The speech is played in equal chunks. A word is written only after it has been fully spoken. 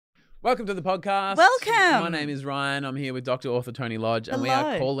Welcome to the podcast. Welcome. My name is Ryan. I'm here with Dr. Author Tony Lodge, and we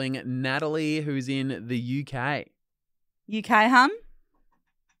are calling Natalie, who's in the UK. UK, hun?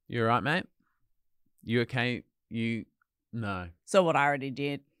 You all right, mate? You okay? No. So what I already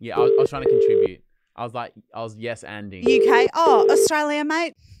did. Yeah, I was trying to contribute. I was yes-anding. UK. Oh, Australia,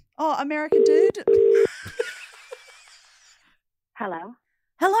 mate. Oh, America, dude. Hello.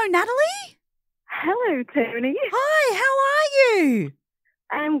 Hello, Natalie. Hello, Tony. Hi, how are you?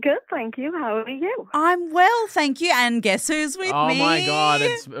 I'm good, thank you. How are you? I'm well, thank you. And guess who's with me? Oh, my God.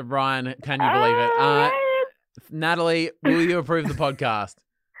 It's Ryan. Can you believe it? Ryan. Natalie, will you approve the podcast?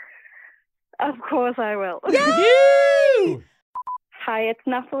 Of course I will. You! Hi, it's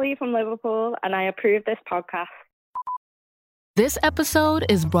Natalie from Liverpool, and I approve this podcast. This episode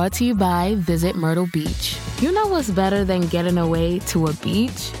is brought to you by Visit Myrtle Beach. You know what's better than getting away to a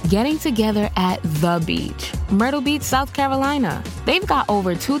beach? Getting together at the beach. Myrtle Beach, South Carolina. They've got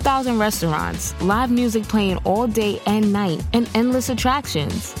over 2,000 restaurants, live music playing all day and night, and endless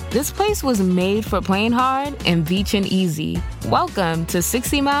attractions. This place was made for playing hard and beaching easy. Welcome to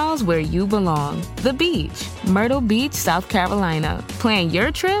 60 Miles where you belong. The beach. Myrtle Beach, South Carolina. Plan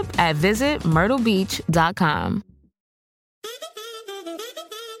your trip at visitmyrtlebeach.com.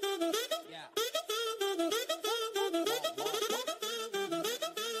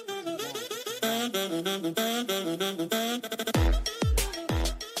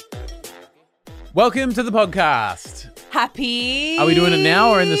 Welcome to the podcast. Happy. Are we doing it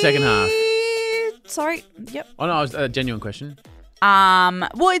now or in the second half? Sorry. Yep. Oh, no, it was a genuine question.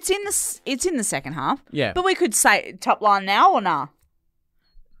 Well, it's in the second half. Yeah. But we could say top line now or nah?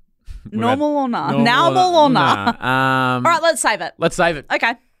 Normal or nah? Normal Nowable or nah? All All right, let's save it. Let's save it.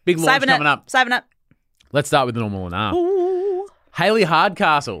 Okay. Big launch Saving coming up. Saving it. Let's start with the normal or nah. Ooh. Haley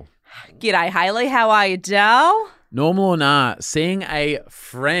Hardcastle. G'day, Haley. How are you, Dal? Normal or nah, seeing a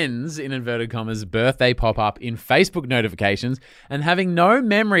friend's, in inverted commas, birthday pop up in Facebook notifications and having no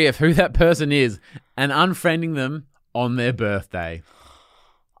memory of who that person is and unfriending them on their birthday.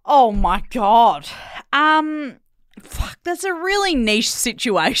 Oh my God. Fuck, that's a really niche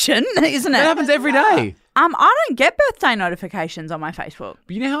situation, isn't it? That happens every day. I don't get birthday notifications on my Facebook.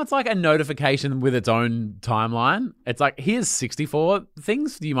 But you know how it's like a notification with its own timeline? It's like, here's 64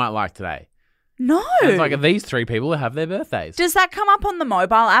 things you might like today. No. And it's like these three people have their birthdays. Does that come up on the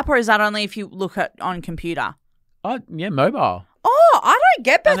mobile app or is that only if you look at on computer? Oh, yeah, mobile. Oh, I don't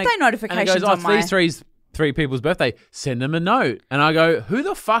get birthday And notifications it goes, on it's my... these three people's birthday. Send them a note. And I go, who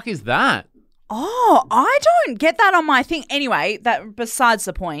the fuck is that? Oh, I don't get that on my thing. Anyway, that besides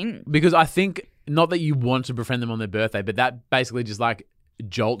the point. Because I think, not that you want to befriend them on their birthday, but that basically just like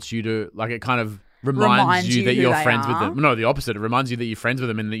jolts you to, like it kind of reminds you that who you're they friends are. with them. No, the opposite. It reminds you that you're friends with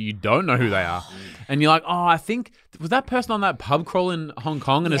them and that you don't know who they are. And you're like, oh, I think, was that person on that pub crawl in Hong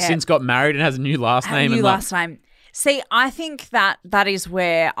Kong and has Yeah. since got married and has a new last name? New last name. See, I think that is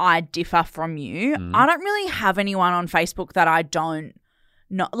where I differ from you. I don't really have anyone on Facebook that I don't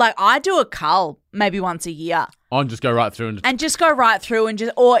know. Like, I do a cull maybe once a year. I'll just go right through And just go right through and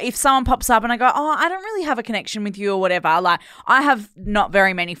just, or if someone pops up and I go, oh, I don't really have a connection with you or whatever. Like, I have not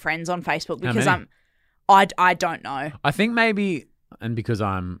very many friends on Facebook because I don't know. I think maybe, and because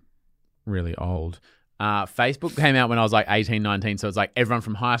I'm really old, Facebook came out when I was like 18, 19. So it's like everyone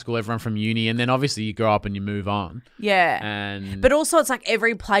from high school, everyone from uni. And then obviously you grow up and you move on. Yeah. And But also it's like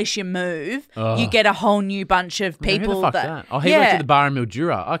every place you move, you get a whole new bunch of people. Who the fuck's that? Oh, he worked at the bar in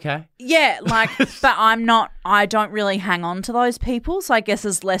Mildura. Okay. Yeah, like, but I don't really hang on to those people. So I guess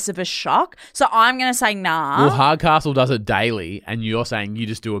it's less of a shock. So I'm going to say nah. Well, Hardcastle does it daily. And you're saying you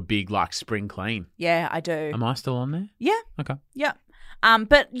just do a big like spring clean. Yeah, I do. Am I still on there? Yeah. Okay. Yeah.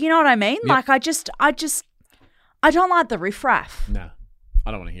 But you know what I mean? Yep. Like, I don't like the riffraff. No, I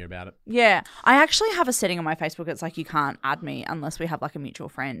don't want to hear about it. Yeah. I actually have a setting on my Facebook. It's like you can't add me unless we have like a mutual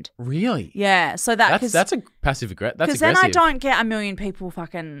friend. Really? Yeah. So that's a passive aggressive. That's because then aggressive. I don't get a million people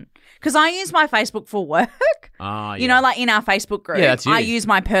fucking. Because I use my Facebook for work. Ah, yeah. You know, like in our Facebook group, Yeah, that's you. I use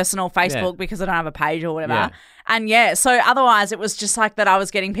my personal Facebook Yeah. because I don't have a page or whatever. Yeah. And yeah, so otherwise it was just like that I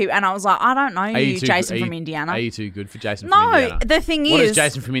was getting people, and I was like, I don't know you, Jason from Indiana. Are you too good for Jason from No, Indiana? the thing What has is,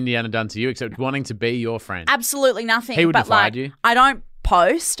 Jason from Indiana done to you except wanting to be your friend? absolutely nothing. He would but have like, fired you. I don't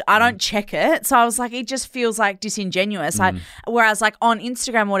post, I don't check it, so I was like, it just feels like disingenuous. Like, whereas like on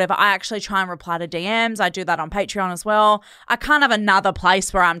Instagram or whatever, I actually try and reply to DMs. I do that on Patreon as well. I can't have another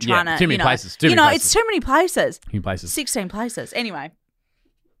place where I'm trying to. too many places. Too you many know, places. it's too many places. Too many places. 16 places. Anyway,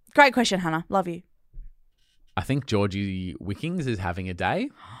 great question, Hannah. Love you. I think Georgie Wickings is having a day.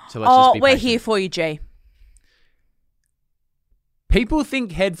 So let's just be we're patient. here for you, G. People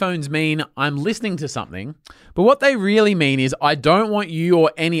think headphones mean I'm listening to something, but what they really mean is I don't want you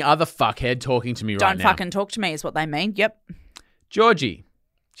or any other fuckhead talking to me right now. Don't fucking talk to me is what they mean. Yep. Georgie,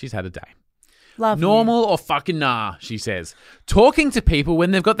 she's had a day. Love Normal or fucking nah, she says. Talking to people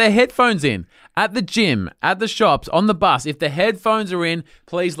when they've got their headphones in. At the gym, at the shops, on the bus. If the headphones are in,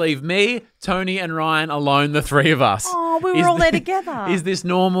 please leave me, Tony and Ryan alone, the three of us. Oh, we were all there together. Is this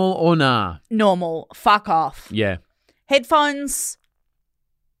normal or nah? Normal. Fuck off. Yeah. Headphones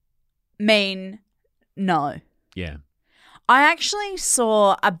mean no. Yeah. I actually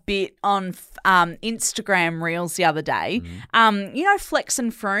saw a bit on Instagram Reels the other day. You know Flex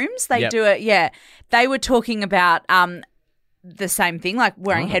and Frooms? They do it. Yeah. They were talking about the same thing, like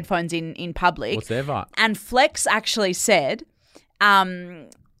wearing headphones in public. What's their vibe? And Flex actually said,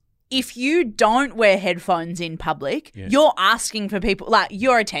 if you don't wear headphones in public, you're asking for people, like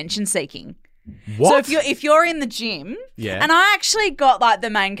you're attention seeking. What? So if you're in the gym, and I actually got like the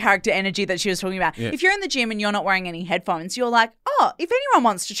main character energy that she was talking about. If you're in the gym and you're not wearing any headphones, you're like, oh, if anyone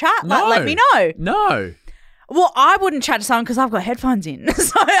wants to chat, like let me know. No. Well, I wouldn't chat to someone because I've got headphones in,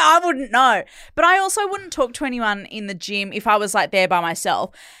 so I wouldn't know. But I also wouldn't talk to anyone in the gym if I was like there by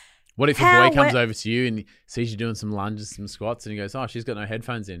myself. What if a boy comes over to you and sees you doing some lunges, some squats, and he goes, oh, she's got no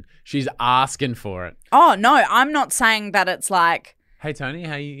headphones in. She's asking for it. Oh, no, I'm not saying that it's like, hey, Tony,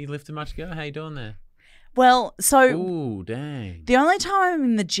 how you lifting much to go? How you doing there? Well, so ooh, dang. The only time I'm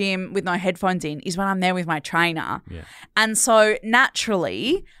in the gym with no headphones in is when I'm there with my trainer. Yeah. And so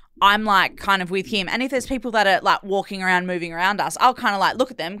naturally, I'm like kind of with him. And if there's people that are like walking around, moving around us, I'll kind of like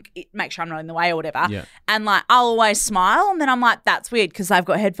look at them, make sure I'm not in the way or whatever. Yeah. And like I'll always smile. And then I'm like, that's weird because they've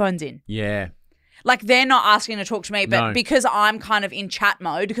got headphones in. Yeah. Like they're not asking to talk to me, but because I'm kind of in chat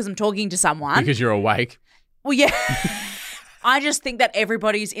mode because I'm talking to someone. Because you're awake. Well, yeah. I just think that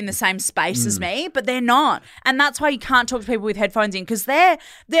everybody's in the same space as me, but they're not. And that's why you can't talk to people with headphones in because they're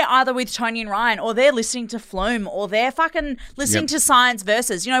either with Tony and Ryan or they're listening to Flume or they're fucking listening to Science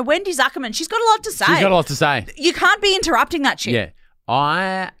Versus. You know, Wendy Zuckerman, she's got a lot to say. She's got a lot to say. You can't be interrupting that shit. Yeah.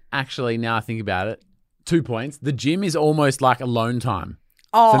 I actually, now I think about it, 2 points. The gym is almost like alone time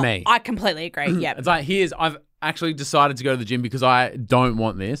for me. I completely agree. Yeah. It's like, I've actually decided to go to the gym because I don't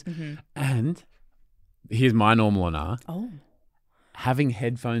want this. Mm-hmm. And here's my normal or nah. Oh. Having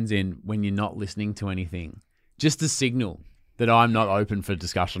headphones in when you're not listening to anything, just a signal that I'm not open for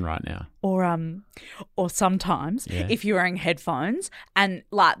discussion right now. Or sometimes if you're wearing headphones and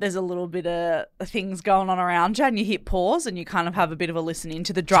like there's a little bit of things going on around you and you hit pause and you kind of have a bit of a listen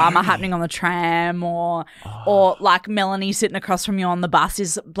into the drama happening on the tram or like Melanie sitting across from you on the bus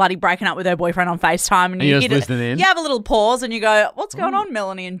is bloody breaking up with her boyfriend on FaceTime and you just listening in. You have a little pause and you go, what's going on,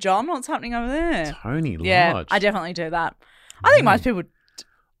 Melanie and John? What's happening over there? Tony Lodge. Yeah, I definitely do that. I think most people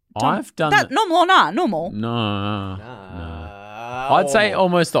I've done that. Normal or not? Normal. No. I'd say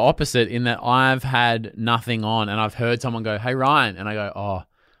almost the opposite in that I've had nothing on and I've heard someone go, hey, Ryan. And I go, oh,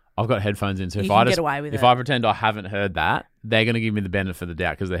 I've got headphones in. So if I pretend I haven't heard that, they're going to give me the benefit of the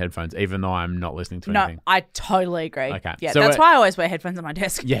doubt because they're headphones, even though I'm not listening to anything. No, I totally agree. Okay. Yeah, so that's why I always wear headphones on my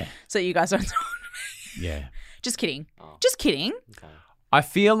desk. Yeah. So you guys don't talk to me. Yeah. Just kidding. Just kidding. Okay. I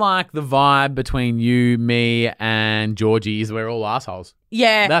feel like the vibe between you, me, and Georgie is we're all assholes.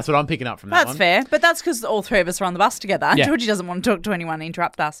 Yeah. That's what I'm picking up from that one. That's fair. But that's because all three of us are on the bus together. Yeah. Georgie doesn't want to talk to anyone and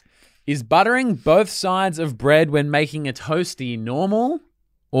interrupt us. Is buttering both sides of bread when making a toasty normal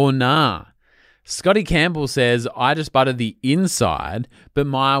or nah? Scotty Campbell says, I just butter the inside, but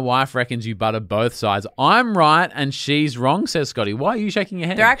my wife reckons you butter both sides. I'm right and she's wrong, says Scotty. Why are you shaking your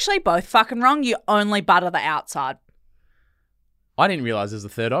head? They're actually both fucking wrong. You only butter the outside. I didn't realise there's a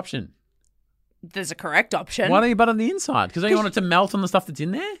third option. There's a correct option. Why don't you butter the inside? Because don't you want it to melt on the stuff that's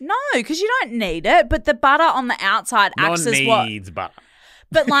in there? No, because you don't need it. But the butter on the outside acts as what? Needs butter.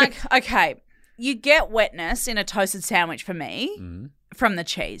 But like, okay, you get wetness in a toasted sandwich for me from the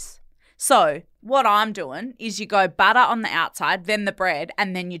cheese. So what I'm doing is you go butter on the outside, then the bread,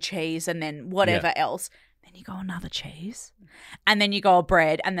 and then your cheese, and then whatever else. Then you go another cheese, and then you go a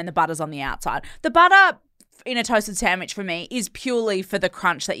bread, and then the butter's on the outside. The butter in a toasted sandwich for me is purely for the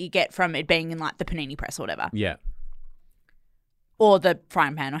crunch that you get from it being in like the panini press or whatever. Yeah. Or the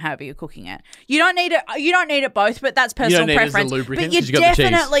frying pan or however you're cooking it. You don't need it. You don't need it both, but that's personal preference. But you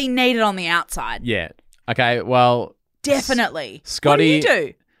definitely need it on the outside. Yeah. Okay. Well. Definitely. Scotty. What do you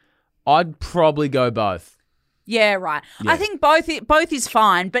do? I'd probably go both. Yeah, right. Yeah. I think both is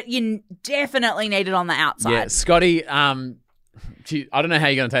fine, but you definitely need it on the outside. Yeah, Scotty. I don't know how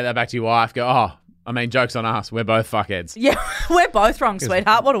you're going to take that back to your wife. Go, oh, I mean, joke's on us. We're both fuckheads. Yeah, we're both wrong,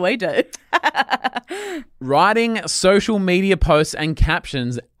 sweetheart. What do we do? Writing social media posts and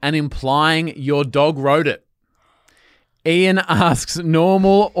captions and implying your dog wrote it. Ian asks,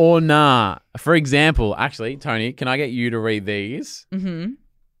 normal or nah? For example, actually, Tony, can I get you to read these in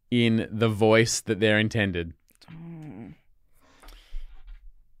the voice that they're intended?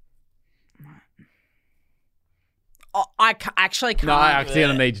 Oh, actually can't. No, I actually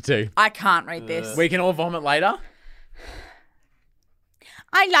don't need you to. I can't read this. We can all vomit later.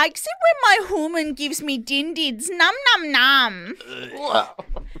 I likes it when my human gives me din-dids. Num, num, num.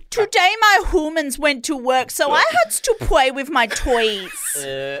 Today my humans went to work, so I had to play with my toys.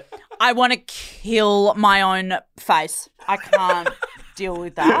 I want to kill my own face. I can't deal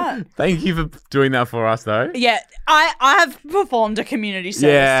with that. Thank you for doing that for us, though. Yeah, I have performed a community service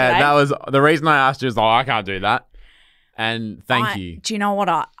today. That was the reason I asked you. Is I can't do that. And thank you. Do you know what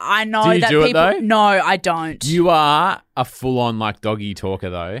I know? Do you that do it, people, though? No, I don't. You are a full-on like doggy talker,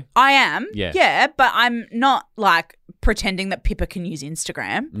 though. I am. Yeah. Yeah, but I'm not like pretending that Pippa can use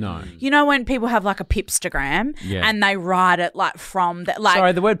Instagram. No. You know when people have like a Pipstagram and they write it like from the like.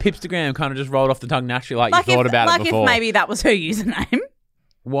 Sorry, the word Pipstagram kind of just rolled off the tongue naturally, like you thought about it before. Like if maybe that was her username.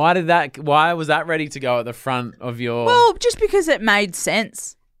 Why was that ready to go at the front of your? Well, just because it made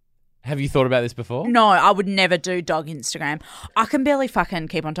sense. Have you thought about this before? No, I would never do dog Instagram. I can barely fucking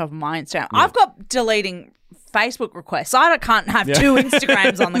keep on top of my Instagram. Yeah. I've got deleting Facebook requests. I can't have two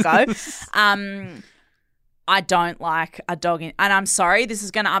Instagrams on the go. I don't like a dog and I'm sorry, this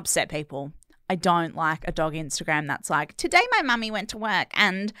is going to upset people. I don't like a dog Instagram that's like, today my mummy went to work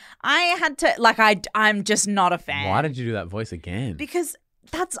and I had to, like, I'm just not a fan. Why did you do that voice again? Because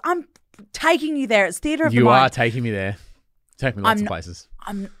I'm taking you there. It's theatre of the mind. You are taking me there. Take me lots of places.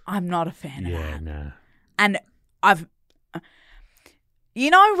 I'm not a fan of that. Yeah, no. And you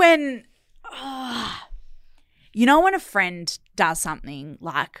know when a friend does something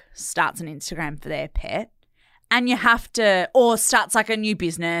like starts an Instagram for their pet and you have to, or starts like a new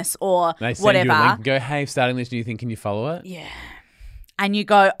business or they send whatever. You a link and go, hey, starting this new thing, can you follow it? Yeah. And you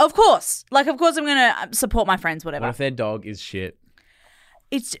go, of course. Like, of course I'm going to support my friends, whatever. What if their dog is shit?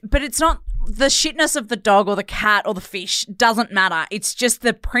 But it's not the shitness of the dog or the cat or the fish doesn't matter. It's just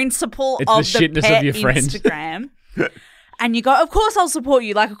the principle of the shitness pet of your friend. Instagram. And you go, of course I'll support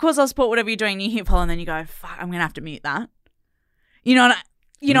you. Like, of course I'll support whatever you're doing. And you hit follow and then you go, fuck, I'm going to have to mute that. You know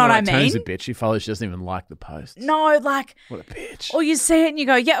what I mean? Tony's a bitch. She follows. She doesn't even like the post. No, like. What a bitch. Or you see it and you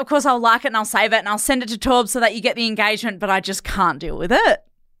go, yeah, of course I'll like it and I'll save it and I'll send it to Torb so that you get the engagement, but I just can't deal with it.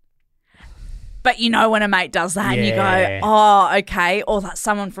 But you know when a mate does that and you go, oh, okay. Or that's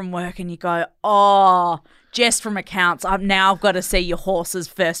someone from work and you go, oh, Jess from accounts, I've got to see your horse's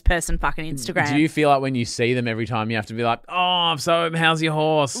first person fucking Instagram. Do you feel like when you see them every time you have to be like, oh, so how's your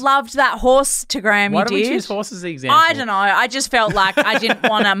horse? Loved that horse-tagram Why you do did. we choose horses as the example? I don't know. I just felt like I didn't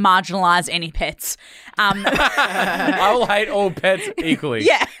want to marginalise any pets. I will hate all pets equally.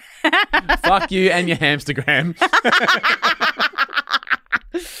 Yeah. Fuck you and your hamstergram.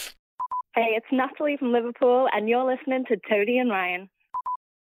 Hey, it's Natalie from Liverpool, and you're listening to Toadie and Ryan.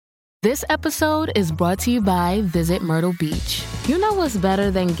 This episode is brought to you by Visit Myrtle Beach. You know what's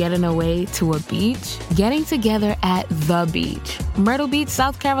better than getting away to a beach? Getting together at the beach. Myrtle Beach,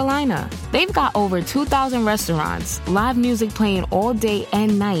 South Carolina. They've got over 2,000 restaurants, live music playing all day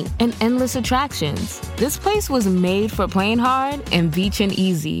and night, and endless attractions. This place was made for playing hard and beaching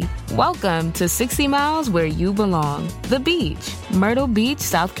easy. Welcome to 60 miles where you belong. The beach. Myrtle Beach,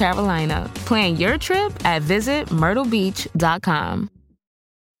 South Carolina. Plan your trip at visitmyrtlebeach.com.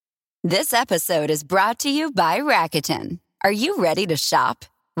 This episode is brought to you by Rakuten. Are you ready to shop?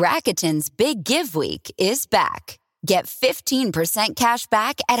 Rakuten's Big Give Week is back. Get 15% cash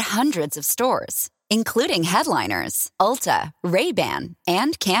back at hundreds of stores, including headliners, Ulta, Ray-Ban,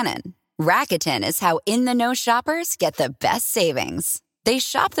 and Canon. Rakuten is how in-the-know shoppers get the best savings. They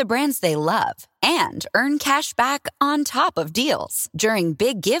shop the brands they love and earn cash back on top of deals during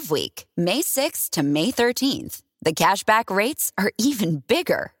Big Give Week, May 6th to May 13th. The cashback rates are even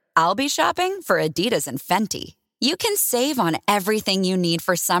bigger. I'll be shopping for Adidas and Fenty. You can save on everything you need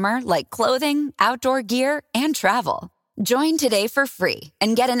for summer, like clothing, outdoor gear, and travel. Join today for free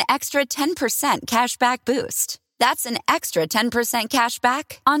and get an extra 10% cashback boost. That's an extra 10% cash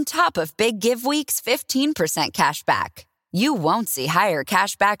back on top of Big Give Week's 15% cash back. You won't see higher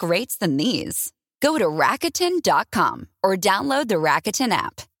cashback rates than these. Go to Rakuten.com or download the Rakuten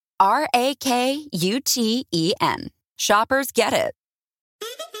app. Rakuten. Shoppers get it.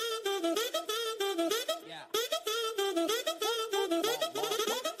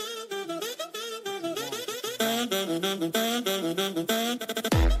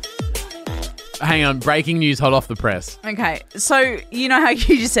 hang on. Breaking news, hot off the press. Okay, so you know how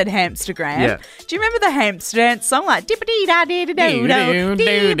you just said hamstergram? Yeah. Do you remember the hamster dance song like But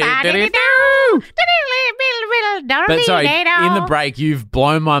sorry, in the break, you've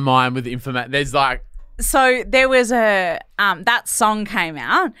blown my mind with information. There's like... So there was that song came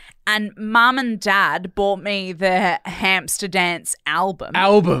out and Mum and Dad bought me the Hamster Dance album.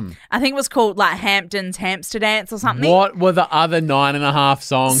 I think it was called like Hampton's Hamster Dance or something. What were the other 9.5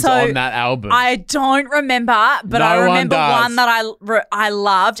 songs on that album? I don't remember, but I remember one that I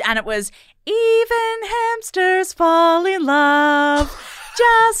loved, and it was Even Hamsters Fall in Love.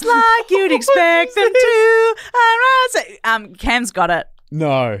 Just like you'd expect them to. Cam's got it.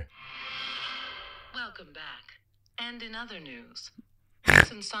 No. Welcome back. And in other news,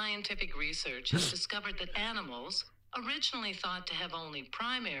 recent scientific research has discovered that animals, originally thought to have only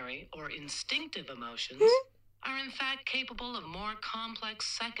primary or instinctive emotions, are in fact capable of more complex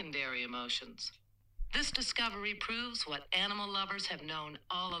secondary emotions. This discovery proves what animal lovers have known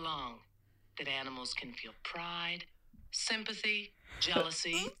all along, that animals can feel pride, sympathy,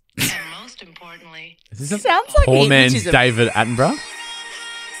 jealousy, and most importantly... Is this sounds like poor man's hypnotism. David Attenborough?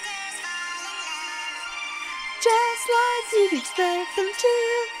 Just like you'd expect them to.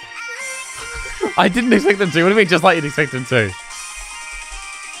 I didn't expect them to. What do you mean just like you'd expect them to?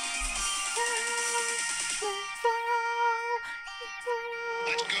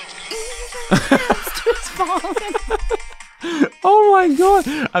 Oh my God.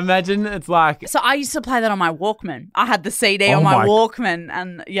 Imagine it's like... So I used to play that on my Walkman. I had the CD Oh on my my- Walkman,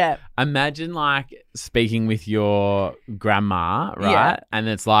 and yeah. Imagine like speaking with your grandma, right? Yeah. And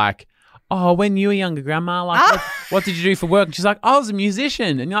it's like, oh, when you were younger, grandma, like, what did you do for work? And she's like, I was a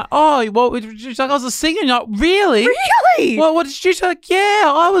musician. And you're like, oh, what? She's like, I was a singer. And you're like, really? Really? Well, what did you do? She's like, yeah,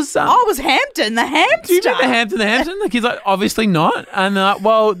 I was. I was Hampton, the hamster. Do you remember Hampton the Hamster? The kid's like, obviously not. And they're like,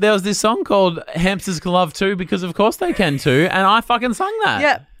 well, there was this song called Hamsters Can Love Too because of course they can too. And I fucking sung that.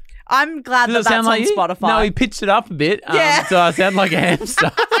 Yeah. I'm glad Does that it sound that's like on you? Spotify. No, he pitched it up a bit. Yeah. So I sound like a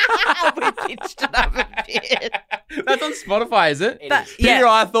hamster. We pitched it up a bit. That's on Spotify, is it? That- Peter, yeah.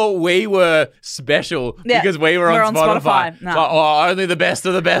 I thought we were special Yeah, because we were we're on on Spotify. Spotify. No. It's like, oh, only the best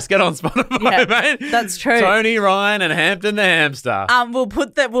of the best get on Spotify, Yeah, mate. that's true. Tony, Ryan, and Hampton the Hamster. We'll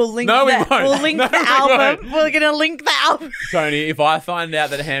put that. We'll link. No, we that. won't. We'll link No, the we album. won't. We're gonna link the album. Tony, if I find out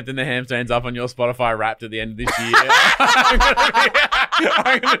that Hampton the Hamster ends up on your Spotify Wrapped at the end of this year,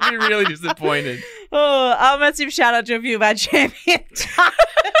 I'm going to be really disappointed. Oh, a massive shout out to a few of our champions.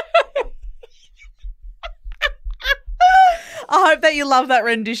 I hope that you love that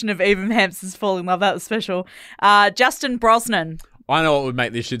rendition of Even Hamsters Fall in Love. That was special. Justin Brosnan. I know what would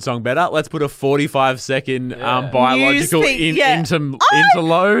make this shit song better. Let's put a 45-second biological Newsfeed, yeah. interlude.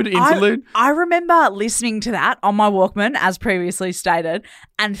 I remember listening to that on my Walkman, as previously stated,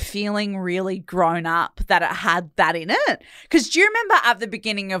 and feeling really grown up that it had that in it. Because do you remember at the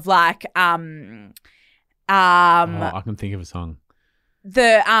beginning of like I can think of a song.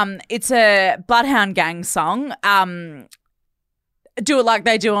 It's a Bloodhound Gang song. Do it like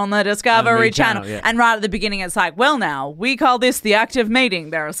they do on the Discovery Channel. Yeah. And right at the beginning, it's like, well, now we call this the active meeting.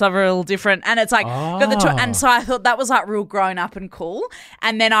 There are several different, and it's like, got the and so I thought that was like real grown up and cool.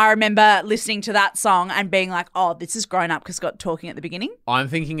 And then I remember listening to that song and being like, oh, this is grown up because got talking at the beginning. I'm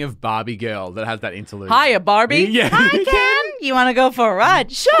thinking of Barbie Girl that has that interlude. Hiya, Barbie. Yeah. Hi, Ken. You want to go for a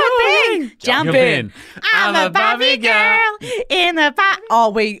ride? Sure thing. Jump in. I'm a Barbie girl in the I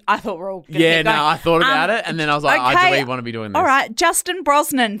thought we were all gonna Yeah, keep going. no, I thought about it, and then I was like, I okay. really want to be doing this. All right, Justin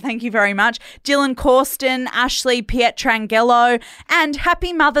Brosnan, thank you very much. Dylan Corsten, Ashley Pietrangelo, and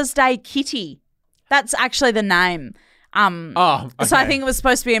Happy Mother's Day Kitty. That's actually the name. Okay. So I think it was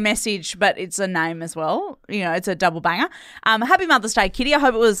supposed to be a message, but it's a name as well. You know, it's a double banger. Happy Mother's Day Kitty. I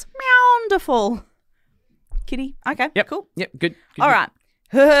hope it was wonderful. Kitty. Okay, Yep. cool. Yep, good. All right.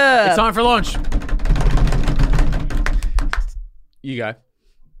 It's time for launch. You go.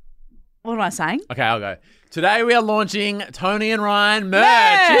 What am I saying? Okay, I'll go. Today we are launching Tony and Ryan merch.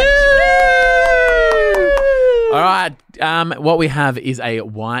 Merch! Woo! All right. What we have is a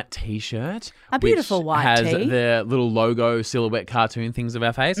white T-shirt. A beautiful which white has tee. the little logo, silhouette, cartoon things of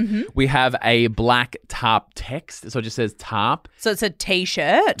our face. Mm-hmm. We have a black tarp text, so it just says tarp. So it's a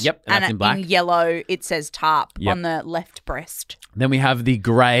T-shirt. Yep, and And that's in black. in yellow, it says tarp Yep. on the left breast. Then we have the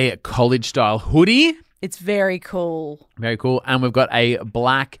grey college-style hoodie. It's very cool. Very cool. And we've got a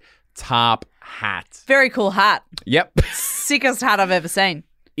black tarp hat. Very cool hat. Yep. Sickest hat I've ever seen.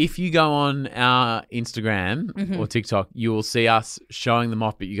 If you go on our Instagram or TikTok, you will see us showing them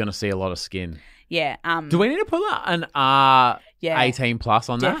off, but you're going to see a lot of skin. Yeah. Do we need to put an Yeah. 18 plus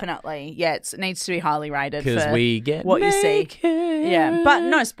on that? Definitely. Yeah, it needs to be highly rated Because for we get what you see. naked. Yeah, but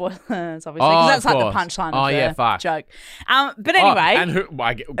no spoilers, obviously, Oh, because that's of like the course. punchline Oh, of yeah, the fuck. joke. But anyway. and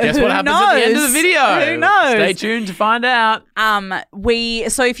guess Who what happens at the end of the knows? video? Who knows? Stay tuned to find out.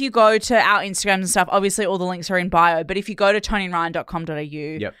 So if you go to our Instagrams and stuff, obviously all the links are in bio, but if you go to tonyandryan.com.au,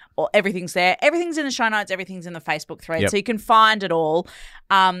 Yep. or everything's there. Everything's in the show notes, everything's in the Facebook thread, Yep. so you can find it all.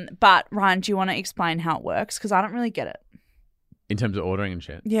 But Ryan, do you want to explain how it works? Because I don't really get it. In terms of ordering and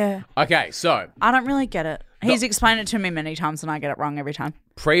shit. Yeah. Okay, so I don't really get it. He's explained it to me many times and I get it wrong every time.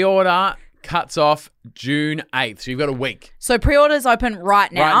 pre-order cuts off June 8th. So you've got a week. So pre-orders open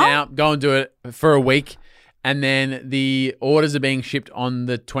right now. Right now, go and do it for a week. And then the orders are being shipped on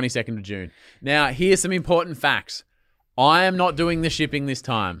the 22nd of June. Now, here's some important facts. I am not doing the shipping this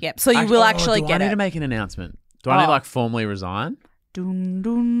time. Yep, so you will actually do get I need it. to make an announcement? Do I need to formally resign? Dun,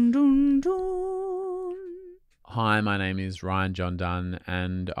 dun, dun, dun. Hi, my name is Ryan John Dunn,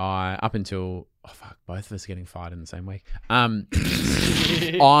 and up until both of us are getting fired in the same week. I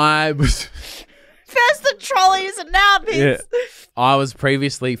was First the trolleys and now this. I was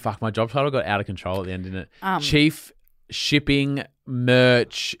previously my job title got out of control at the end, didn't it? Chief Shipping,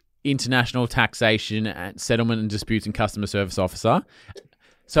 Merch, International Taxation, and Settlement and Disputes and Customer Service Officer.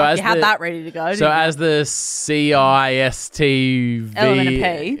 So You had that ready to go. So as the CISTV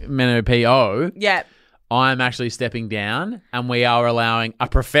LMNP. Yeah. I'm actually stepping down, and we are allowing a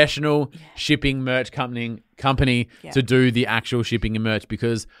professional shipping merch company to do the actual shipping and merch,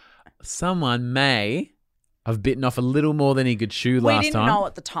 because someone may have bitten off a little more than he could chew last time. We didn't know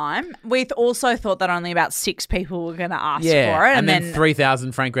at the time. We also thought that only about 6 people were going to ask for it. And then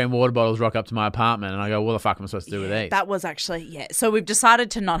 3,000 Frank Graham water bottles rock up to my apartment, and I go, what the fuck am I supposed to do with these? That was actually, So we've decided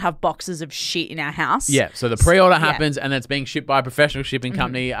to not have boxes of shit in our house. Yeah, so the pre-order happens, and it's being shipped by a professional shipping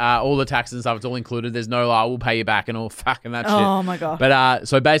company. All the taxes and stuff, it's all included. There's no, we'll pay you back and all fucking that shit. Oh, my God. But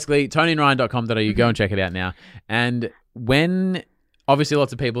so basically, tonyandryan.com.au, go and check it out now. And when, obviously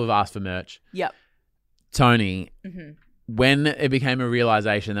lots of people have asked for merch. Yep. Tony, when it became a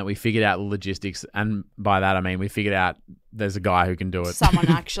realization that we figured out the logistics, and by that I mean we figured out there's a guy who can do it. Someone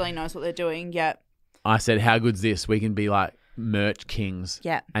actually knows what they're doing. Yep. I said, how good's this? We can be like merch kings.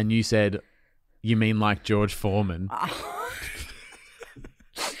 Yeah. And you said, you mean like George Foreman?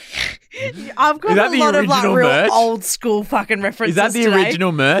 I've got a lot of like real old school fucking references. Is that the today.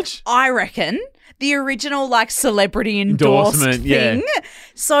 original merch? I reckon the original like celebrity endorsement thing. Yeah.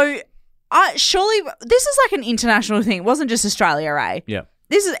 So surely this is like an international thing. It wasn't just Australia, eh? Yeah.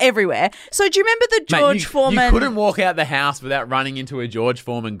 This is everywhere. So do you remember the George Foreman? You couldn't walk out the house without running into a George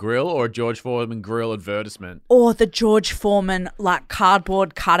Foreman grill or a George Foreman grill advertisement. Or the George Foreman like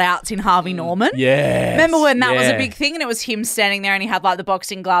cardboard cutouts in Harvey Norman. Yeah. Remember when that was a big thing and it was him standing there and he had like the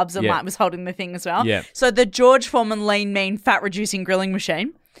boxing gloves and like was holding the thing as well? Yeah. So the George Foreman lean, mean, fat reducing grilling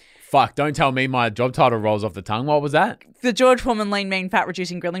machine. Fuck, don't tell me my job title rolls off the tongue. What was that? The George Foreman lean, mean, fat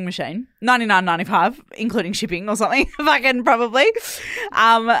reducing grilling machine. $99.95, including shipping or something. Fucking probably.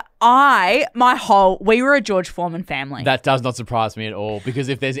 We were a George Foreman family. That does not surprise me at all, because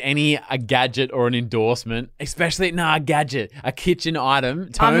if there's a gadget or an endorsement, especially a gadget, a kitchen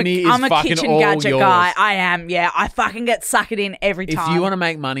item, Tony I'm is a fucking kitchen all gadget yours. guy. I am, yeah. I fucking get suckered in every time. If you want to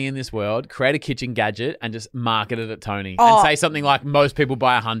make money in this world, create a kitchen gadget and just market it at Tony and say something like, most people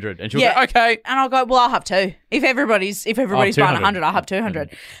buy 100, and she'll go, okay. And I'll go, well, I'll have 2. If everybody's buying 100, I'll have 200.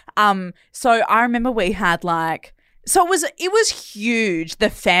 So I remember we had so it was huge, the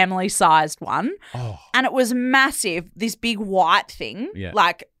family sized one. Oh. And it was massive, this big white thing. Yeah.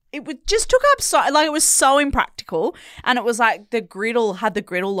 It just took up it was so impractical, and it was like the griddle had the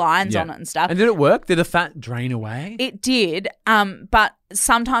griddle lines on it and stuff. And did it work? Did the fat drain away? It did, but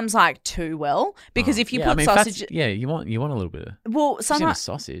sometimes too well, because if you put sausage, you want a little bit of. Well, sometimes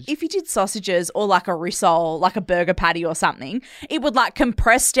sausage. If you did sausages or like a rissole, like a burger patty or something, it would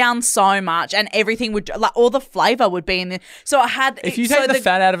compress down so much, and everything would all the flavor would be in there. So I had. If you take the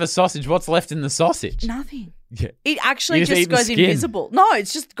fat out of a sausage, what's left in the sausage? Nothing. Yeah. It actually You just goes skin. invisible. No,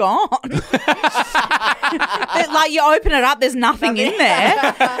 it's just gone. You open it up, there's nothing in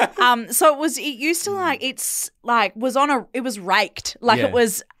there. So it used to it was raked. It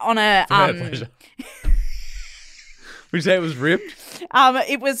was on a Would you say it was ripped?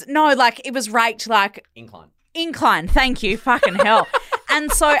 it was raked incline. Thank you. Fucking hell.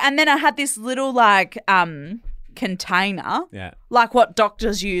 and then I had this little container, like what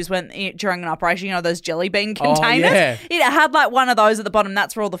doctors use during an operation, those jelly bean containers. Yeah. It had one of those at the bottom.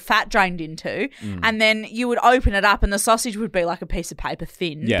 That's where all the fat drained into, and then you would open it up, and the sausage would be like a piece of paper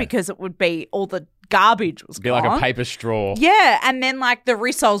thin, because it would be all the garbage was gone. Be like a paper straw. Yeah, and then the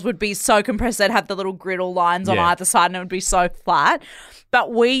rissoles would be so compressed they'd have the little griddle lines on either side, and it would be so flat.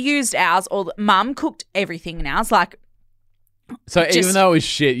 But we used ours. Mum cooked everything in ours, So Just- even though it was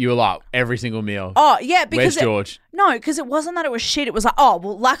shit, you were like, every single meal. Oh, yeah, because Where's George? No, because it wasn't that it was shit. It was like, oh,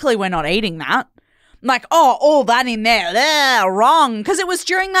 well, luckily we're not eating that. Like, oh, all that in there, wrong. Because it was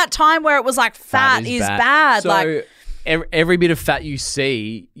during that time where it was like fat is bad. So like every bit of fat you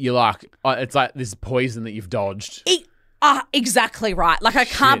see, you're like, oh, it's like this poison that you've dodged. exactly right. Like, I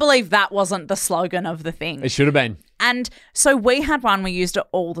can't believe that wasn't the slogan of the thing. It should have been. And so we had one, we used it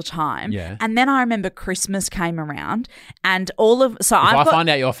all the time. Yeah. And then I remember Christmas came around and If I find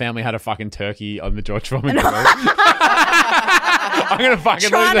out your family had a fucking turkey on the George Foreman grill, I'm going to fucking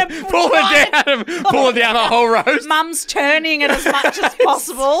Trying lose to it. Pull it down the whole roast. Mum's turning it as much as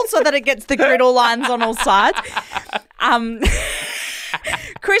possible so that it gets the griddle lines on all sides.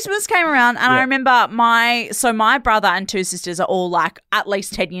 Christmas came around and I remember my brother and two sisters are all like at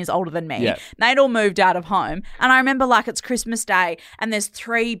least 10 years older than me. Yeah. They'd all moved out of home. And I remember like it's Christmas Day and there's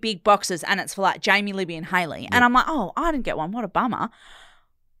 3 big boxes and it's for like Jamie, Libby and Haley. And I'm like, oh, I didn't get one. What a bummer.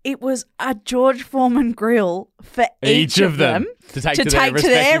 It was a George Foreman grill for each of them to take to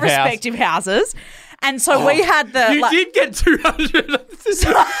their respective houses. And so we had the... You did get 200.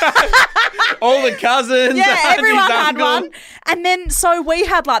 All the cousins. Yeah, aunties, everyone had uncles. one. And then so we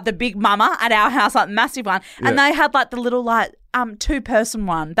had like the big mama at our house, like the massive one. And they had like the little like 2-person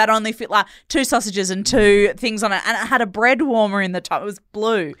one that only fit like 2 sausages and 2 things on it. And it had a bread warmer in the top. It was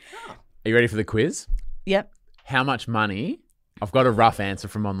blue. Are you ready for the quiz? Yep. How much money? I've got a rough answer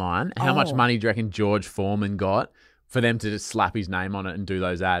from online. How much money do you reckon George Foreman got for them to just slap his name on it and do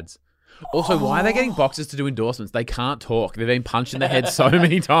those ads? Also, why are they getting boxes to do endorsements? They can't talk. They've been punched in the head so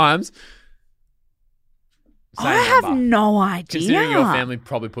many times. Same I have number. no idea. Considering your family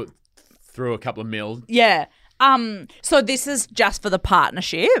probably put through a couple of meals. Yeah. So this is just for the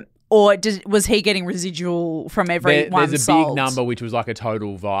partnership, or was he getting residual from every one There's a sold? big number, which was like a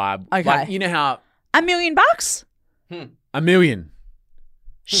total vibe. Okay. Like, you know how... $1 million? $1 million.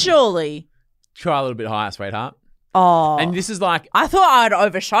 Surely. Try a little bit higher, sweetheart. Oh. And this is like... I thought I'd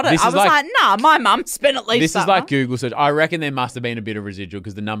overshot it. This I is was like- nah, my mum spent at least This that is like much. Google search. I reckon there must have been a bit of residual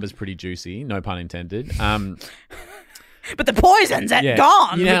because the number's pretty juicy. No pun intended. But the poison's Yeah.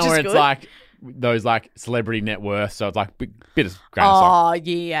 gone, You know which where is it's good. like those like celebrity net worth, so it's like bit of grain of salt. Oh,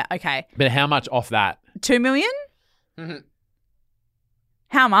 yeah, okay. But how much off that? 2 million? Mm-hmm.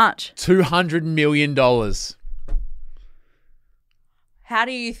 How much? $200 million. How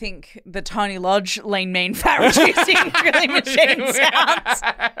do you think the Tony Lodge lean, mean, fat reducing grilling machine sounds?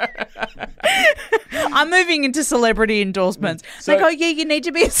 I'm moving into celebrity endorsements. So- They go, yeah, you need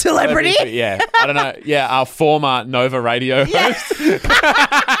to be a celebrity. Yeah, I don't know. Yeah, our former Nova radio host is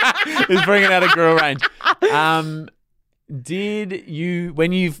bringing out a grill range. Did you,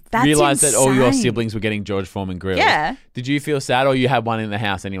 when you That's realised that all your insane. siblings were getting George Foreman grills, Yeah. did you feel sad or you had one in the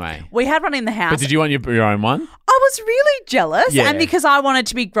house anyway? We had one in the house. But did you want your own one? I was really jealous. Yeah. And because I wanted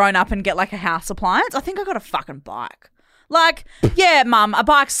to be grown up and get like a house appliance, I think I got a fucking bike. Like, yeah, Mum, a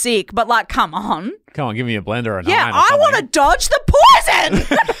bike's sick, but like, come on. Come on, give me a blender or an Yeah, iron or I something. want to dodge the poison.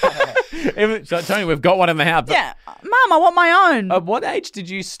 So, Tony, we've got one in the house. But Yeah, Mum, I want my own. at what age did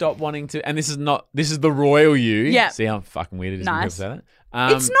you stop wanting to? And this is the royal you. Yeah. See how fucking weird it is Nice. when people say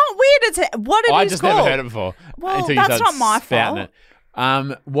that? It's not weird. It's what it is I just called. never heard it before. Well, until you that's started not my spouting fault. it.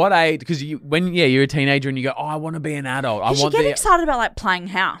 What age? Because you're a teenager and you go, oh, I want to be an adult. I You want should get the excited about like playing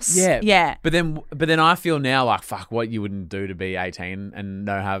house. yeah, Yeah. But then I feel now like fuck, what you wouldn't do to be 18 and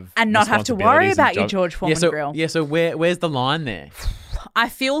not have to worry responsibilities and about your job- George Foreman grill. Yeah, so where's the line there? I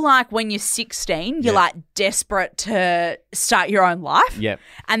feel like when you're 16, you're Yeah. like desperate to start your own life. Yep.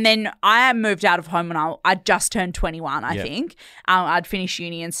 And then I moved out of home when I just turned 21, I Yep. think. I'd finished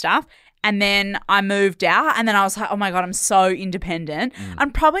uni and stuff. And then I moved out and then I was like, oh my God, I'm so independent.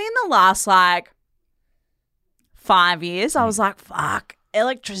 And probably in the last like 5 years, I was like, fuck,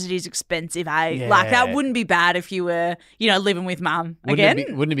 electricity's expensive, eh? Like that Yeah. wouldn't be bad if you were, living with Mum again.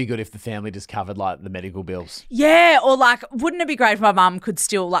 Wouldn't it be good if the family just covered like the medical bills? Yeah, or like, wouldn't it be great if my mum could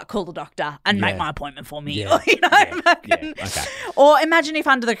still like call the doctor and make Yeah. my appointment for me? Yeah. Fucking- Yeah, okay. Or imagine if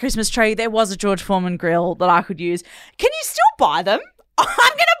under the Christmas tree there was a George Foreman grill that I could use. Can you still buy them? I'm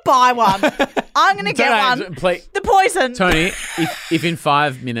gonna buy one. I'm gonna get one. Please, The poison. Tony, if in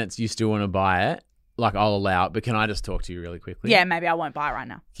 5 minutes you still want to buy it, like I'll allow it, but can I just talk to you really quickly? Yeah, maybe I won't buy it right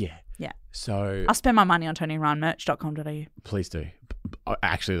now. Yeah. Yeah. So I'll spend my money on TonyandRyanMerch.com.au. please do.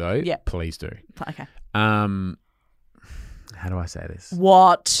 Actually though, Yeah. please do. Okay. How do I say this?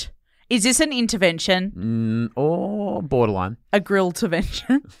 What? Is this an intervention? Or borderline. A grill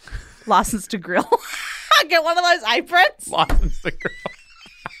intervention? License to grill? Get one of those aprons? License to grill.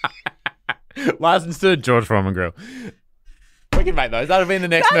 License to George Foreman grill. We can make those. That'll be in the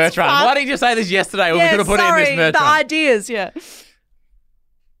next merch run. fun. Why didn't you say this yesterday when we could have put it in sorry, this merch the run? ideas, yeah.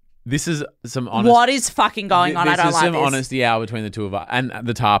 This is some honest... What is fucking going on? I don't This is like some this. honesty hour between the two of us and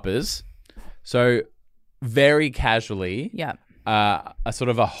the Tarpers. So very casually, Yeah. a sort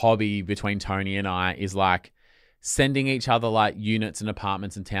of a hobby between Tony and I is like sending each other like units and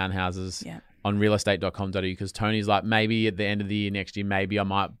apartments and townhouses on realestate.com.au because Tony's like, maybe at the end of the year next year, maybe I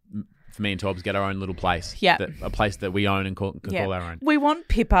might, for me and Torbs, get our own little place. Yeah. A place that we own and call our own. We want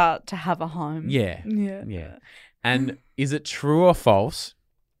Pippa to have a home. Yeah. Yeah. Yeah. And is it true or false?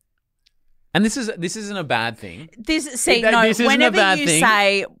 And this isn't a bad thing. This isn't a whenever bad you thing.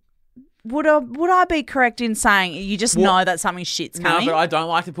 say, would I be correct in saying you just know that something shit's coming? No, but I don't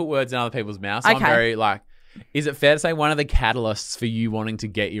like to put words in other people's mouths. So Okay. I'm very like, is it fair to say one of the catalysts for you wanting to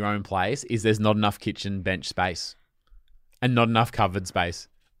get your own place is there's not enough kitchen bench space and not enough covered space?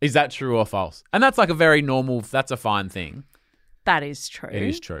 Is that true or false? And that's like a very normal, that's a fine thing. That is true. It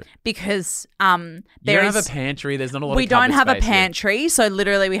is true. Because You don't have a pantry. There's not a lot we of covered don't have a space here. pantry, so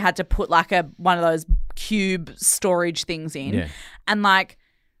literally we had to put like one of those cube storage things in. Yeah. And like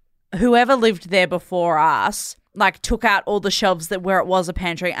whoever lived there before us like took out all the shelves where it was a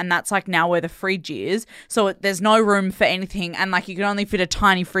pantry, and that's like now where the fridge is. So there's no room for anything, and like you can only fit a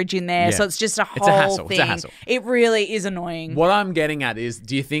tiny fridge in there. Yeah. So it's just a It's a whole hassle. thing. It's a hassle. It really is annoying. What I'm getting at is,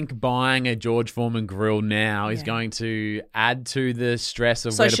 do you think buying a George Foreman grill now is going to add to the stress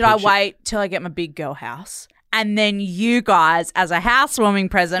of So where to should I put wait till I get my big girl house? And then you guys, as a housewarming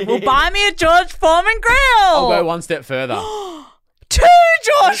present, will buy me a George Foreman grill. I'll go one step further. 2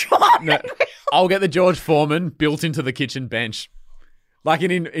 George Foreman No, grills. I'll get the George Foreman built into the kitchen bench. Like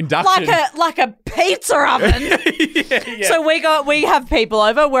an induction. Like a pizza oven. yeah. So we have people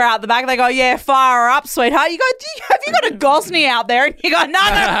over. We're out the back. They go, yeah, fire her up, sweetheart. You go, have you got a Gosney out there? And you go, no,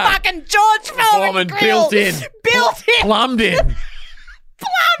 I've got a fucking George Foreman grill. built in. Built in. Plumbed in.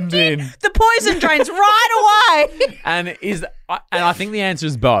 Plumbed in. The poison drains right away. And I think the answer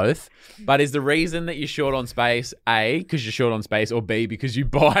is both. But is the reason that you're short on space A, because you're short on space, or B, because you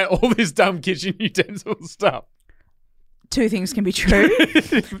buy all this dumb kitchen utensil stuff? 2 things can be true.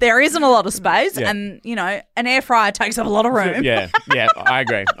 There isn't a lot of space, Yeah. and an air fryer takes up a lot of room. Yeah, I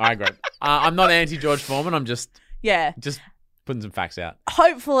agree. I'm not anti-George Foreman. I'm just putting some facts out.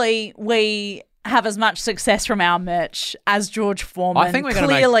 Hopefully we have as much success from our merch as George Foreman I think we're gonna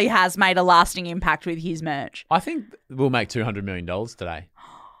clearly has made a lasting impact with his merch. I think we'll make $200 million today.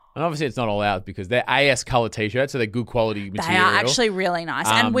 And obviously it's not all out because they're AS color t-shirts, so they're good quality material. They are actually really nice.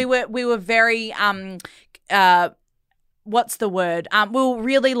 And we were very what's the word? We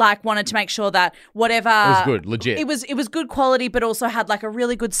really wanted to make sure that whatever It was good, legit. It was good quality, but also had like a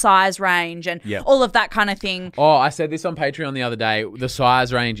really good size range and Yep. all of that kind of thing. Oh, I said this on Patreon the other day. The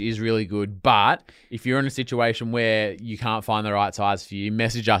size range is really good, but if you're in a situation where you can't find the right size for you,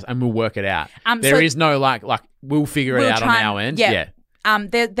 message us and we'll work it out. There is no we'll figure it out on our end. Yeah.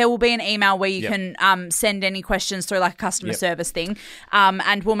 There will be an email where you can send any questions through like a customer service thing,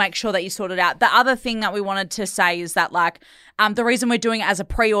 and we'll make sure that you sort it out. The other thing that we wanted to say is that the reason we're doing it as a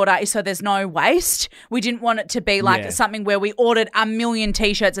pre-order is so there's no waste. We didn't want it to be something where we ordered 1 million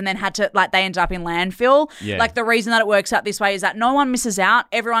t-shirts and then had to they ended up in landfill. Yeah. Like the reason that it works out this way is that no one misses out.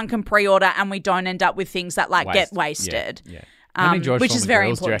 Everyone can pre-order and we don't end up with things that get wasted. Yeah. How many George which is Foreman very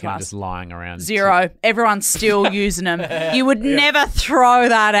grills do you important to reckon are us. just lying around? 0. Everyone's still using them. You would never throw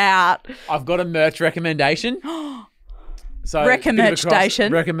that out. I've got a merch recommendation. So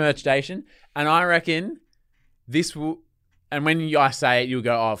recommendation. And I reckon this will, and when I say it, you'll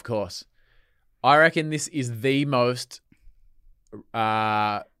go, oh, of course. I reckon this is the most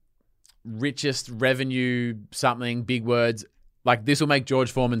richest revenue something, big words. Like this will make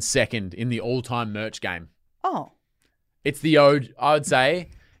George Foreman second in the all-time merch game. Oh. It's I would say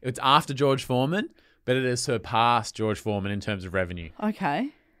it's after George Foreman, but it has surpassed George Foreman in terms of revenue. Okay.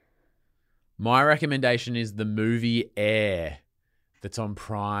 My recommendation is the movie Air that's on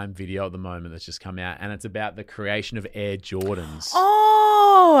Prime Video at the moment that's just come out, and it's about the creation of Air Jordans.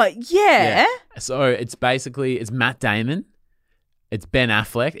 Oh, yeah. So it's Matt Damon, it's Ben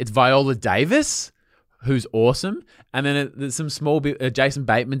Affleck, it's Viola Davis, who's awesome, and then there's some small Jason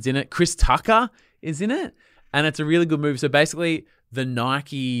Bateman's in it, Chris Tucker is in it. And it's a really good movie. So basically, the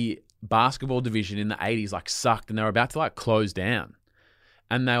Nike basketball division in the 80s sucked, and they were about to close down.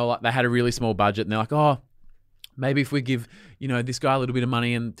 And they had a really small budget, and they're like, oh, maybe if we give this guy a little bit of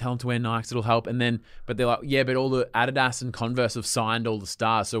money and tell him to wear Nikes, it'll help. And then, but they're like, yeah, but all the Adidas and Converse have signed all the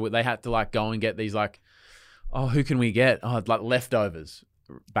stars, so they had to go and get these who can we get? Oh, leftovers,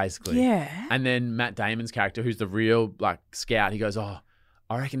 basically. Yeah. And then Matt Damon's character, who's the real scout, he goes, oh,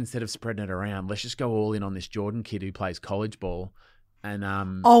 I reckon instead of spreading it around, let's just go all in on this Jordan kid who plays college ball. And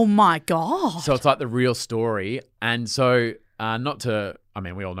oh my God. so it's like the real story. And so we all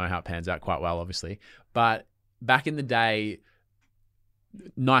know how it pans out quite well, obviously. But back in the day,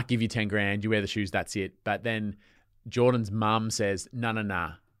 Nike give you 10 grand, you wear the shoes, that's it. But then Jordan's mum says,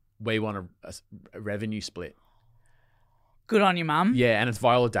 no, we want a revenue split. Good on you, Mum. Yeah, and it's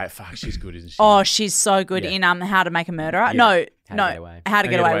Viola Davis. Fuck, she's good, isn't she? Oh, she's so good Yeah. in How to Make a Murderer. Yeah. No, How to Get Away. How to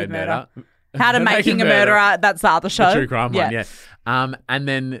Get Away with Murder. How to Making Making a Murderer. That's the other show. The true crime one, yeah. And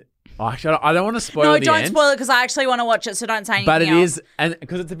then, actually, I don't want to spoil No, the don't end, spoil it because I actually want to watch it, so don't say anything but it else. is, and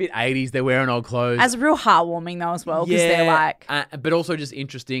because it's a bit 80s, they're wearing old clothes. As real heartwarming though as well because they're like... but also just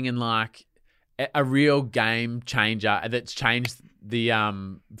interesting and like a real game changer that's changed the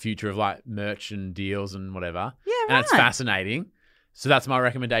future of like merch and deals and whatever. Yeah, And it's right. fascinating. So that's my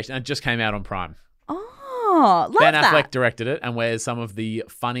recommendation. And it just came out on Prime. Oh, love Ben that. Affleck directed it and wears some of the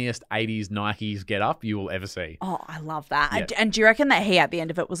funniest 80s Nikes get up you will ever see. Oh, I love that. Yeah. And do you reckon that he at the end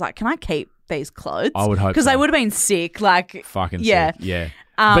of it was like, can I keep these clothes? I would hope Because so. they would have been sick. Like, Fucking yeah. sick. Yeah.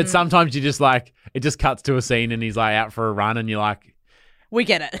 But sometimes you just like, it just cuts to a scene and he's like out for a run and you're like, we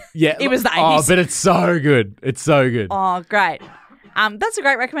get it. yeah. It was the 80s. Oh, but it's so good. It's so good. Oh, great. That's a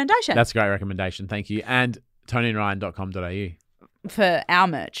great recommendation That's a great recommendation. Thank you. And tonyandryan.com.au. for our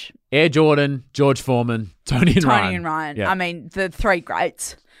merch. Air Jordan, George Foreman, Tony and Ryan. Tony and Ryan. Yeah. I mean, the three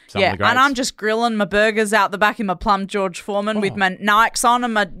greats. Some of the greats. And I'm just grilling my burgers out the back in my plum George Foreman with my Nikes on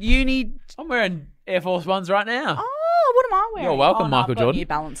and my uni. I'm wearing Air Force Ones right now. Oh, what am I wearing? You're welcome, oh, no, Michael I've got Jordan. New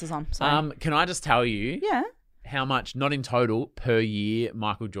Balances on. Sorry. Can I just tell you yeah. how much, not in total, per year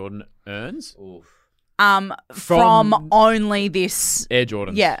Michael Jordan earns? From only this. Air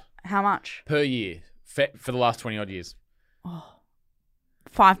Jordans. Yeah. How much? Per year for the last 20 odd years.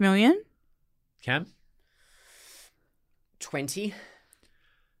 5 million? Cam? 20.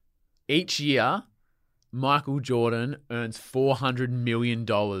 Each year, Michael Jordan earns $400 million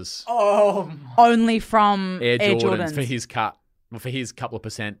Oh, Only from Air Air Jordans Jordans. for his cut, for his couple of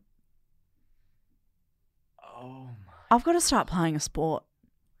percent. I've got to start playing a sport.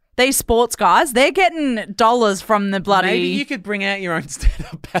 These sports guys, they're getting dollars from the bloody... Maybe you could bring out your own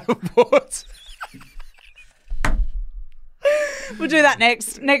stand-up paddleboards. We'll do that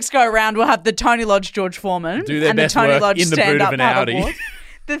next. Next go around, we'll have the Tony Lodge George Foreman Do their and best the Tony work Lodge in the boot stand-up of an Audi. paddleboard.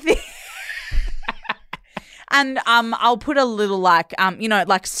 The thing... And I'll put a little like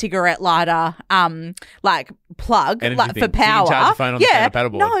cigarette lighter like plug Energy like thing. for So you can power. charge your phone on the yeah,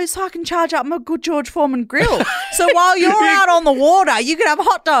 stand-up paddleboard. no, so I can charge up my good George Foreman grill. So while you're out on the water, you can have a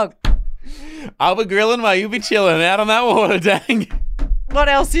hot dog. I'll be grilling while you'll be chilling out on that water, dang. What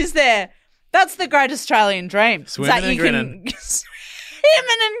else is there? That's the great Australian dream. is Swimming that and you grinning. Can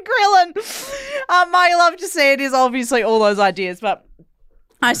swimming and grilling. I love to see it is obviously all those ideas, but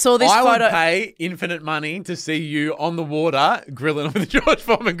I saw this I photo. would pay infinite money to see you on the water grilling with the George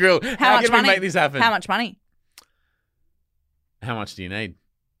Foreman grill. How much can money? we make this happen? How much money? How much do you need?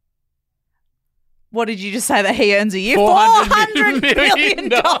 What did you just say that he earns a year? $400 $400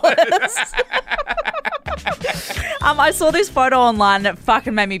 million. I saw this photo online that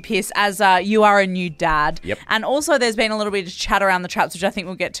fucking made me piss as you are a new dad. Yep. And also there's been a little bit of chat around the traps, which I think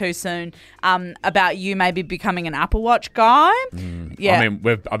we'll get to soon, about you maybe becoming an Apple Watch guy. Yeah. I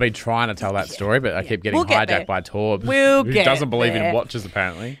mean, I've been trying to tell that story, but I keep getting We'll get there. hijacked by Torb, We'll who get doesn't believe there. in watches,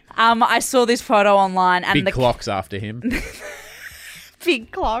 apparently. I saw this photo online and Big the clocks after him.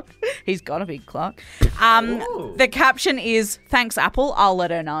 big clock. He's got a big clock. The caption is, "Thanks, Apple. I'll let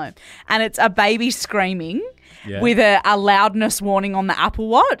her know." And it's a baby screaming with a loudness warning on the Apple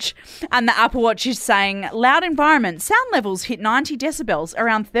Watch. And the Apple Watch is saying, "Loud environment. Sound levels hit 90 decibels.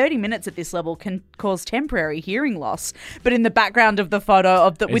 Around 30 minutes at this level can cause temporary hearing loss." But in the background of the photo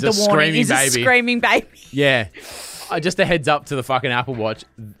of the with a the warning is a screaming baby. screaming baby. Yeah. Just a heads up to the fucking Apple Watch.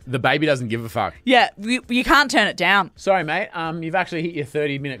 The baby doesn't give a fuck. Yeah, you can't turn it down. Sorry, mate. You've actually hit your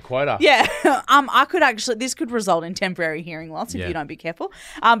 30-minute quota. Yeah, this could result in temporary hearing loss if Yeah. you don't be careful.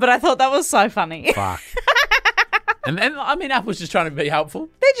 But I thought that was so funny. Fuck. and I mean, Apple's just trying to be helpful.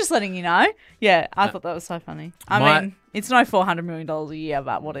 They're just letting you know. Yeah, I thought that was so funny. I My- mean, it's no $400 million a year,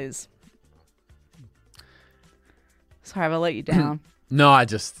 but what is? Sorry, I've let you down. No, I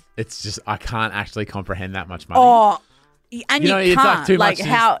can't actually comprehend that much money. Oh, and You you, know, it's can't. like too much to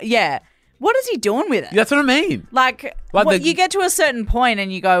how? Yeah. What is he doing with it? That's what I mean. Like you get to a certain point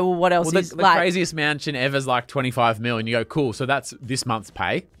and you go, well, what else Well, is the like? craziest mansion ever is like 25 mil, and you go, cool, so that's this month's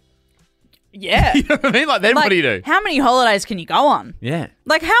pay. Yeah. You know what I mean? Like, then Like, what do you do? How many holidays can you go on? Yeah.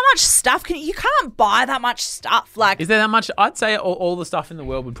 Like, how much stuff you can't buy that much stuff. Like, Is there that much? I'd say all the stuff in the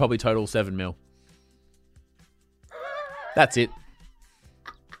world would probably total 7 mil. That's it.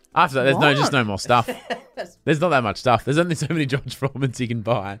 After that, there's What? just no more stuff. There's not that much stuff. There's only so many George Foremans you can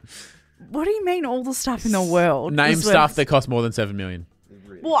buy. What do you mean all the stuff in the world? Name is stuff worth- that cost more than $7 million.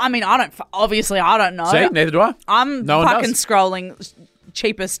 Well, I mean, I don't know. See, neither do I. I'm No one fucking does. scrolling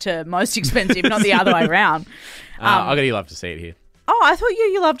cheapest to most expensive, not the other way around. I got you love to see it here. Oh, I thought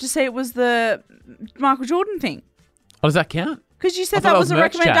you loved to see it was the Michael Jordan thing. Oh, does that count? Because you I said thought that that was was a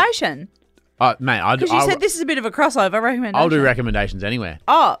merch chat. recommendation. Mate, Because you said this is a bit of a crossover recommendation. I'll do recommendations anywhere.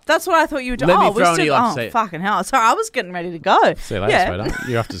 Oh, that's what I thought you were doing. Let me oh, throw we're an still, Eli to oh, see it. fucking hell. Sorry, I was getting ready to go. See you later, Yeah. sweetheart.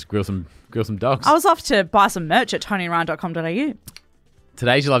 You're off to grill some dogs. I was off to buy some merch at tonyryan.com.au.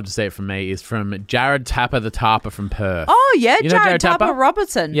 Today's you love to see it from me is from Jared Tapper, the Tarper from Perth. Oh, yeah, You know Jared Tapper? Tapper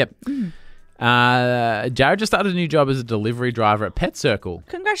Robertson. Yep. Jared just started a new job as a delivery driver at Pet Circle.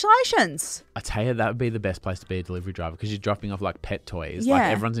 Congratulations. I tell you, that would be the best place to be a delivery driver because you're dropping off like pet toys. Like Yeah.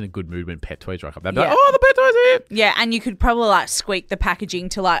 everyone's in a good mood when pet toys rock up. They'd be Yeah. like, oh, the pet toys are here. Yeah, and you could probably like squeak the packaging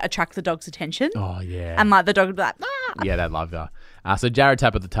to like attract the dog's attention. Oh, yeah. And like the dog would be like, ah. Yeah, they'd love you. So Jared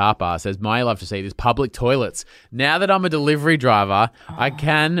Tapper, the Tarper, says, my love to see is public toilets. Now that I'm a delivery driver, I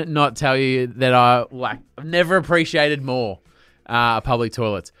can not tell you that I've never appreciated more public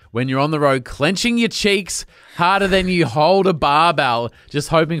toilets. When you're on the road, clenching your cheeks harder than you hold a barbell, just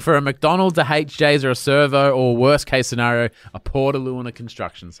hoping for a McDonald's, a HJ's, or a Servo, or worst case scenario, a Portaloo on a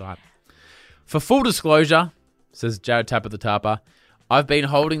construction site. For full disclosure, says Jared Tapper, the Tarper, I've been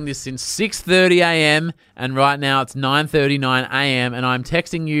holding this since 6:30 a.m. and right now it's 9:39 a.m. and I'm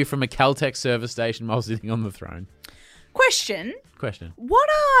texting you from a Caltex service station while sitting on the throne. Question. What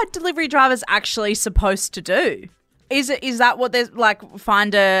Are delivery drivers actually supposed to do? Is that what they're like,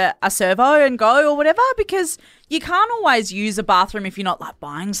 find a servo and go or whatever? Because you can't always use a bathroom if you're not like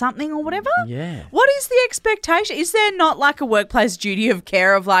buying something or whatever. Yeah. What is the expectation? Is there not like a workplace duty of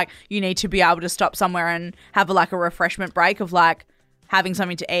care of like you need to be able to stop somewhere and have like a refreshment break of like having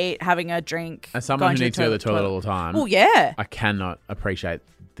something to eat, having a drink? As someone going who needs to go to the toilet all the time, Well, yeah. I cannot appreciate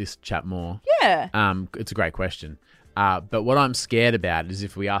this chat more. Yeah. It's a great question. But what I'm scared about is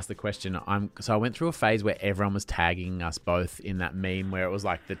if we ask the question, so I went through a phase where everyone was tagging us both in that meme where it was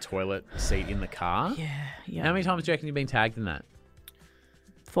like the toilet seat in the car. Yeah. How many times do you reckon you've been tagged in that?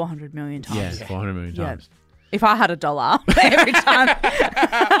 400 million times. Yeah, 400 million Yeah. times. If I had $1 every time,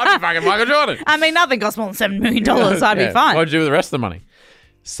 I'd be fucking Michael Jordan. I mean, nothing costs more than $7 million. I'd be fine. What'd you do with the rest of the money?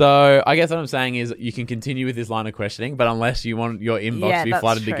 So I guess what I'm saying is you can continue with this line of questioning, but unless you want your inbox Yeah, to be that's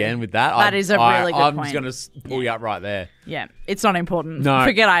flooded true. again with that, That is a really good I'm point. just going to pull you up right there. Yeah, it's not important. No.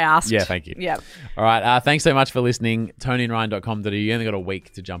 Forget I asked. Yeah, thank you. Yeah. All right. Thanks so much for listening. TonyandRyan.com.au. You only got a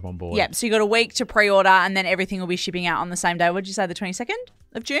week to jump on board. Yep. So you got a week to pre-order, and then everything will be shipping out on the same day. What did you say? The 22nd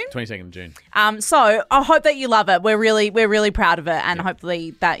of June. 22nd of June. So I hope that you love it. We're really proud of it, and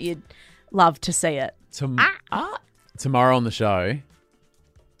hopefully that you'd love to see it. Tomorrow on the show,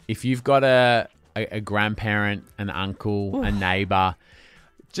 if you've got a grandparent, an uncle, a neighbor,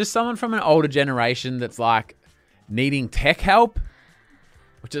 just someone from an older generation that's like needing tech help,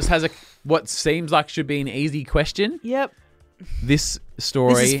 which just has what seems like should be an easy question. Yep. This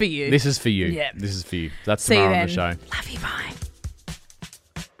story. This is for you. This is for you. Yeah. This is for you. That's See you tomorrow on then. the show. Love you. Bye.